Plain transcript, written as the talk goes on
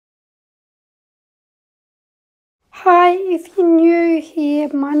Hi, if you're new here,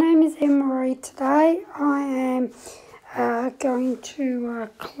 my name is Annemarie. Today I am going to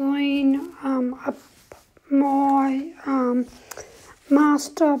clean up my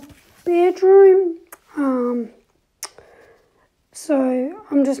master bedroom. So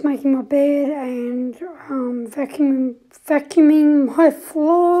I'm just making my bed and vacuuming my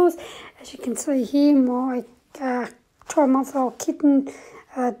floors. As you can see here, my 12-month-old kitten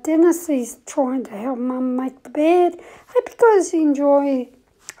Dennis is trying to help Mum make the bed. Hope you guys enjoy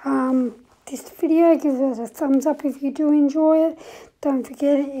this video. Give it a thumbs up if you do enjoy it. Don't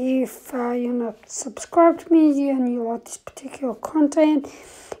forget, if you're not subscribed to me and you like this particular content,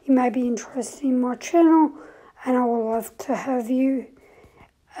 you may be interested in my channel, and I would love to have you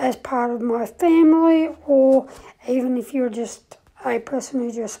as part of my family, or even if you're just a person who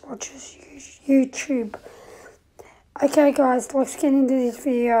just watches YouTube. Okay guys, let's get into this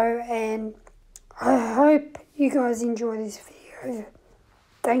video, and I hope you guys enjoy this video.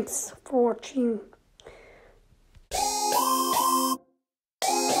 Thanks for watching.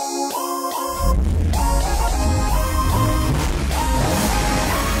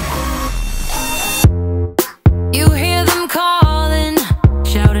 You hear them calling,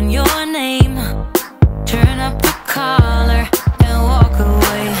 shouting your name. Turn up the collar and walk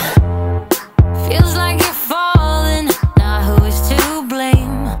away. Feels like you're falling, now who is to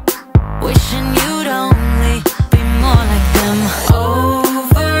blame? Wishing you'd only be more like them.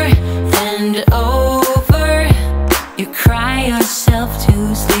 Over and over, you cry yourself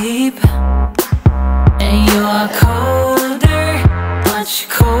to sleep, and you're colder, much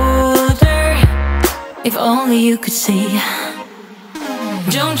colder. If only you could see.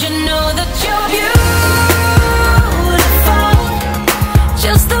 Don't you know that you're beautiful,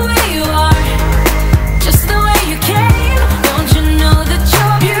 just the way you are, just the way you came? Don't you know that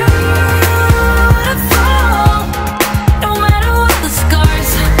you're beautiful, no matter what the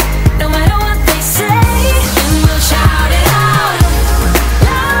scars, no matter what they say? And we'll shout it out,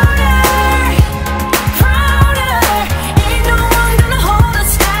 louder, prouder. Ain't no one gonna hold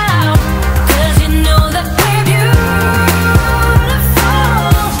us down, 'cause you know that we're beautiful,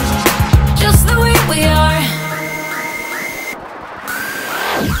 just the way we are.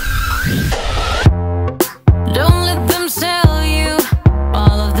 Don't let them sell you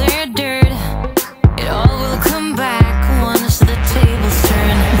all of their dirt. It all will come back once the tables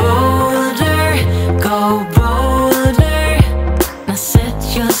turn. Bolder, go bolder. Now set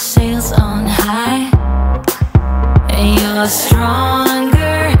your sails on high, and you're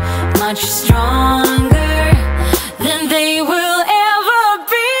stronger, much stronger than they will ever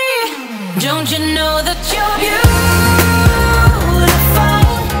be. Don't you know that you're beautiful,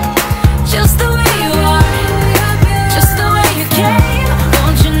 just the way you are, just the way you came?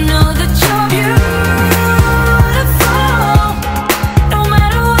 Don't you know that you're beautiful, no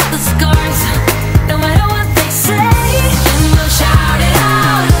matter what the scars, no matter what they say? And we'll shout it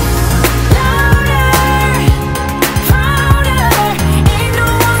out, louder, prouder. Ain't no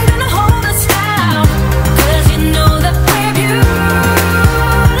one gonna hold us down, 'cause you know that we're beautiful,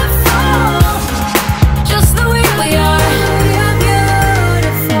 just the way we are. We're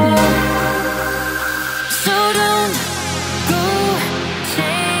beautiful. So don't go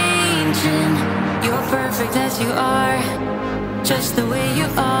changing. You're perfect as you are, just the way you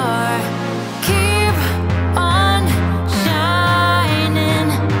are. Keep on shining.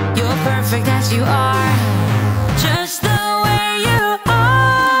 You're perfect as you are, just the way you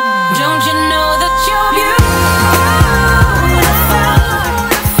are. Don't you know that you're beautiful,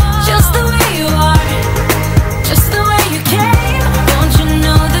 just the way you are, just the way you came? Don't you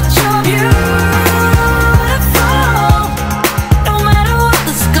know that you're beautiful, no matter what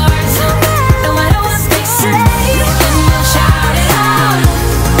the scars, no matter what they say? And we'll shout it out,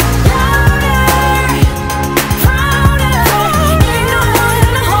 louder, prouder. Ain't no one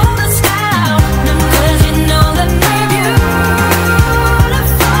gonna hold us down, 'cause you know that we're beautiful,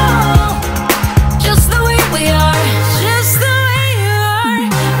 just the way we are, just the way you are,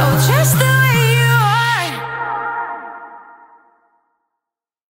 oh, just the way you are.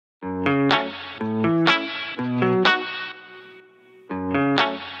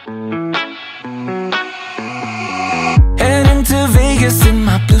 Heading to Vegas in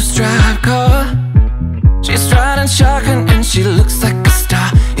my blue striped car. She's riding shotgun and she looks like a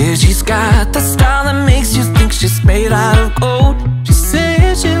star. Yeah, she's got the style that makes you think she's made out of gold. She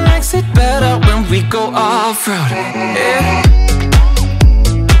says she likes it better when we go off-road. Yeah,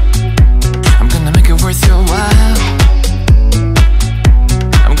 I'm gonna make it worth your while.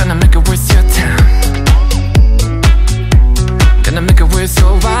 I'm gonna make it worth your time. Gonna make it worth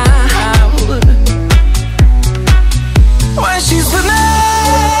your while.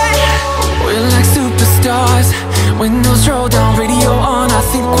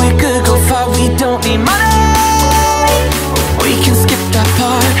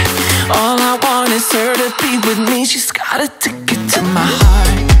 apart. All I want is her to be with me. She's got a ticket to my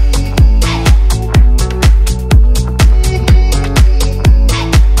heart.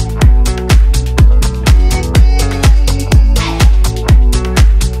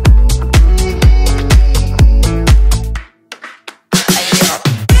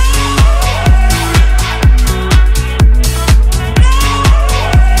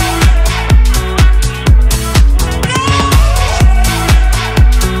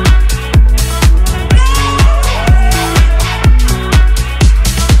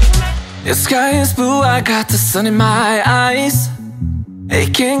 The sky is blue, I got the sun in my eyes.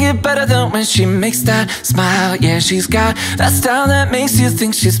 It can't get better than when she makes that smile. Yeah, she's got that style that makes you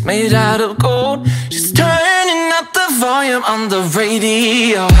think she's made out of gold. She's turning up the volume on the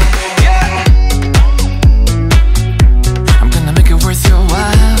radio. Yeah. I'm gonna make it worth your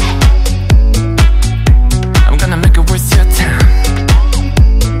while. I'm gonna make it worth your time.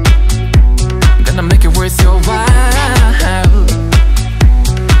 I'm gonna make it worth your while.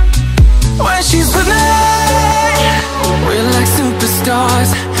 When she's with me, we're like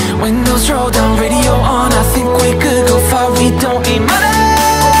superstars. Windows roll down, radio on. I think we could go far. We don't need money,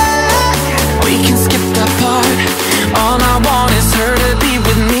 we can skip that part. All I want is her to be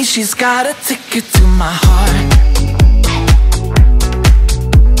with me. She's got a ticket to my heart.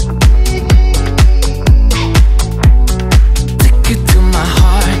 Ticket to my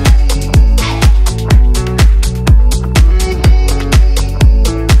heart.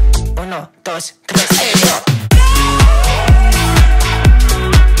 Uno, dos, tres, go.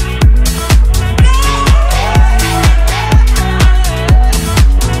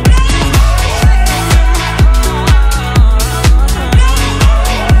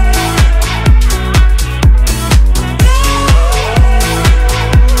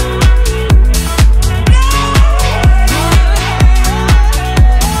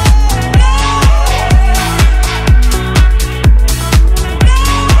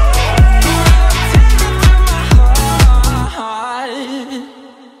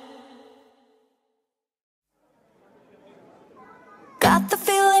 Got the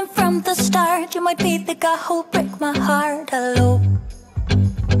feeling from the start you might be the guy who'll break my heart. Hello,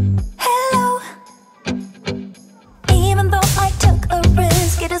 hello. Even though I took a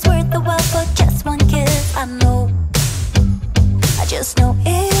risk, it is worth the while for just one kiss. I know, I just know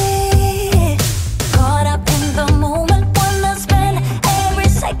it. Caught up in the moment, wanna spend every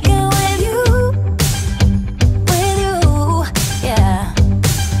second with you, yeah.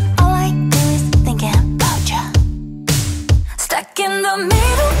 All I do is thinking about you. Stuck in the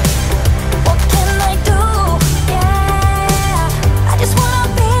middle, what can I do? Yeah, I just wanna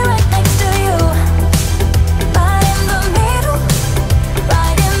be right next to you. Right in the middle,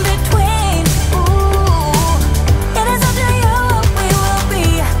 right in between. Ooh, it is up to you what we will be.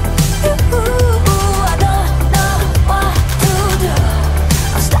 Ooh, I don't know what to do.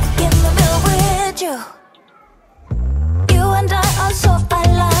 I'm stuck in the middle with you. You and I are so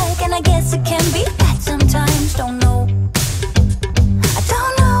alike, and I guess it can be bad sometimes. Don't know, I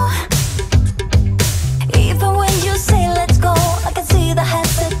don't know. Even when you say let's go, I can see the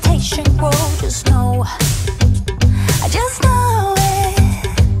hesitation grow. Just know, I just know it.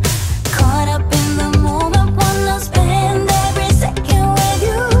 Caught up in the moment, wanna spend every second with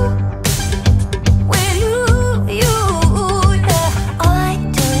you, yeah. All I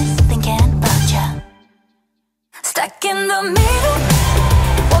do is thinking about you. Stuck in the middle,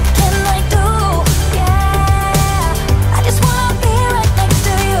 what can I do? Yeah, I just wanna be right next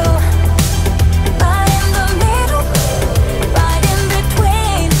to you. Right in the middle, right in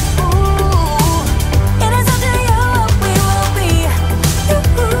between. Ooh, it is up to you what we will be.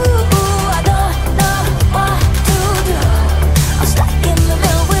 Ooh, I don't know what to do. I'm stuck in the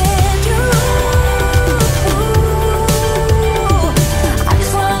middle with you. I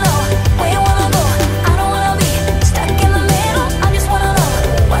just wanna know where you wanna go. I don't wanna be stuck in the middle. I just wanna know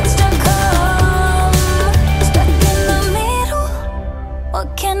what's to come. Stuck in the middle, what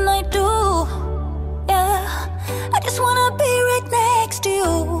can I do? Yeah, I just wanna be right next to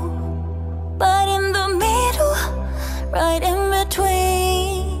you. But in the middle, right in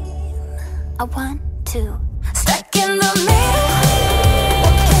between, I want to. Stuck in the middle,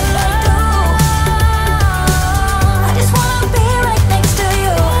 what can I do? I just wanna be right next to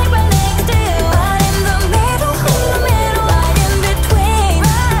you. Right next to you. Right in the middle, right in between,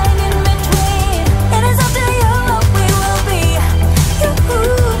 it is up to you what we will be.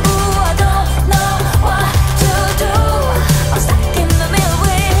 I don't know what to do. I'm stuck in the middle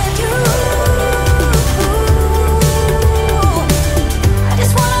with you. I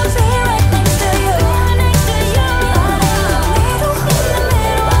just wanna be right next to you. Right in the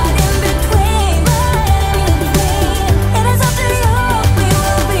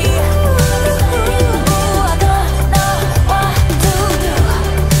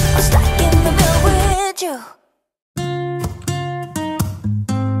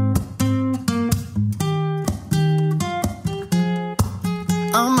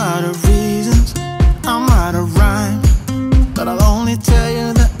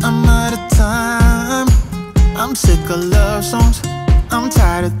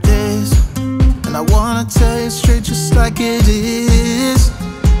this, and I wanna tell you straight just like it is.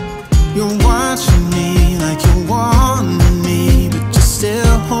 You're watching me like you want me, but you're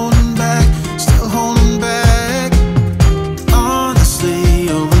still holding back, still holding back. Honestly,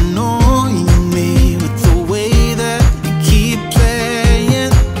 you're annoying me with the way that you keep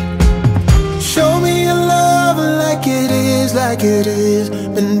playing. Show me your love like it is, like it is.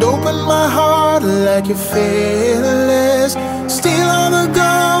 Bend open my heart like you're fearless. Steal all the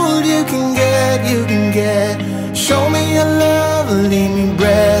gold you can get, you can get. Show me your love, leave me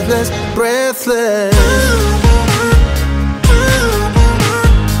breathless, breathless.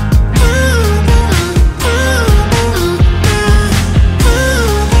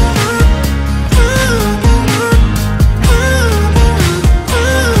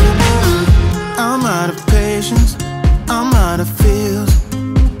 I'm out of patience, I'm out of feels,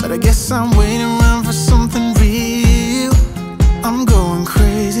 but I guess I'm waiting around for something real. I'm going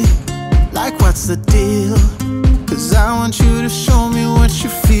crazy, like what's the deal? 'Cause I want you to show me what you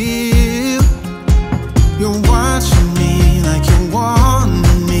feel. You're watching me like you want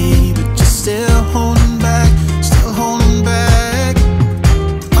me, but you're still holding back, still holding back.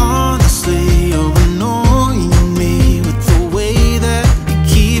 Honestly, you're annoying me with the way that you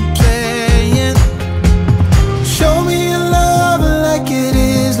keep playing. Show me your love like it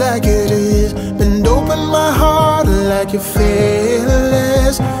is, like it is. Bend open my heart like you're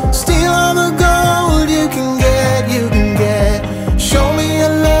fearless. Steal all the gold you can get, you can get. Show me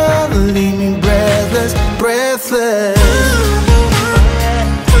your love, leave me breathless, breathless.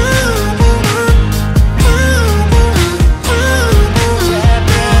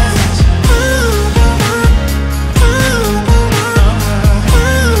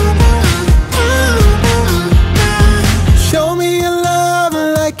 Show me your love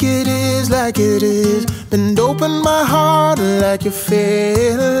like it is, like it is. Bend open my heart like you're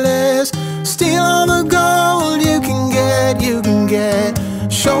fearless.